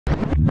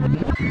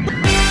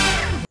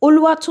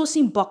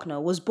TOSYN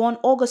BUCKNOR was born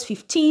August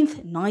 15,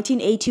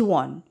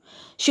 1981.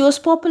 She was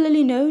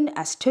popularly known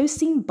as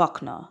TOSYN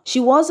BUCKNOR. She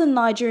was a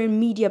Nigerian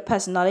media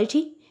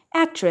personality,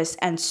 actress,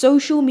 and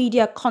social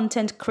media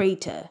content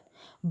creator.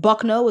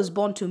 BUCKNOR was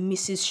born to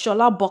Mrs.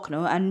 Shola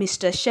BUCKNOR and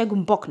Mr.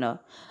 Segun BUCKNOR,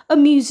 a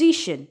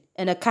musician,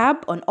 in a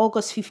cab on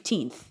August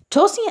 15th.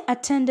 TOSYN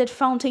attended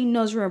Fountain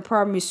Nursery and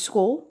Primary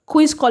School,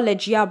 Queen's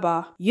College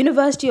Yaba,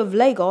 University of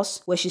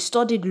Lagos, where she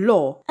studied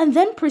law, and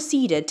then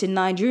proceeded to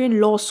Nigerian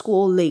Law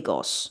School,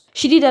 Lagos.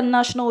 She did a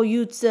National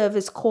Youth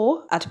Service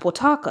Corps at Port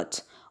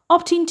Harcourt,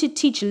 opting to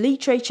teach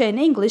literature and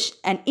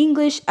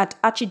English at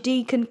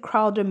Archdeacon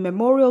Crowder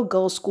Memorial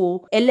Girls'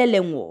 School,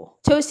 Elelenwo.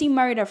 TOSYN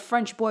married her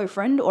French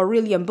boyfriend,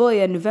 Aurelien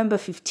Boye, on November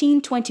 15,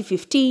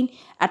 2015,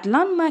 at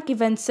Landmark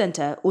Event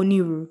Center,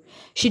 Oniru.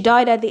 She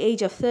died at the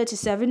age of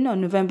 37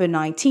 on November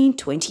 19,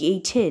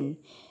 2018.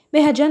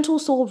 May her gentle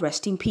soul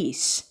rest in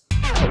peace.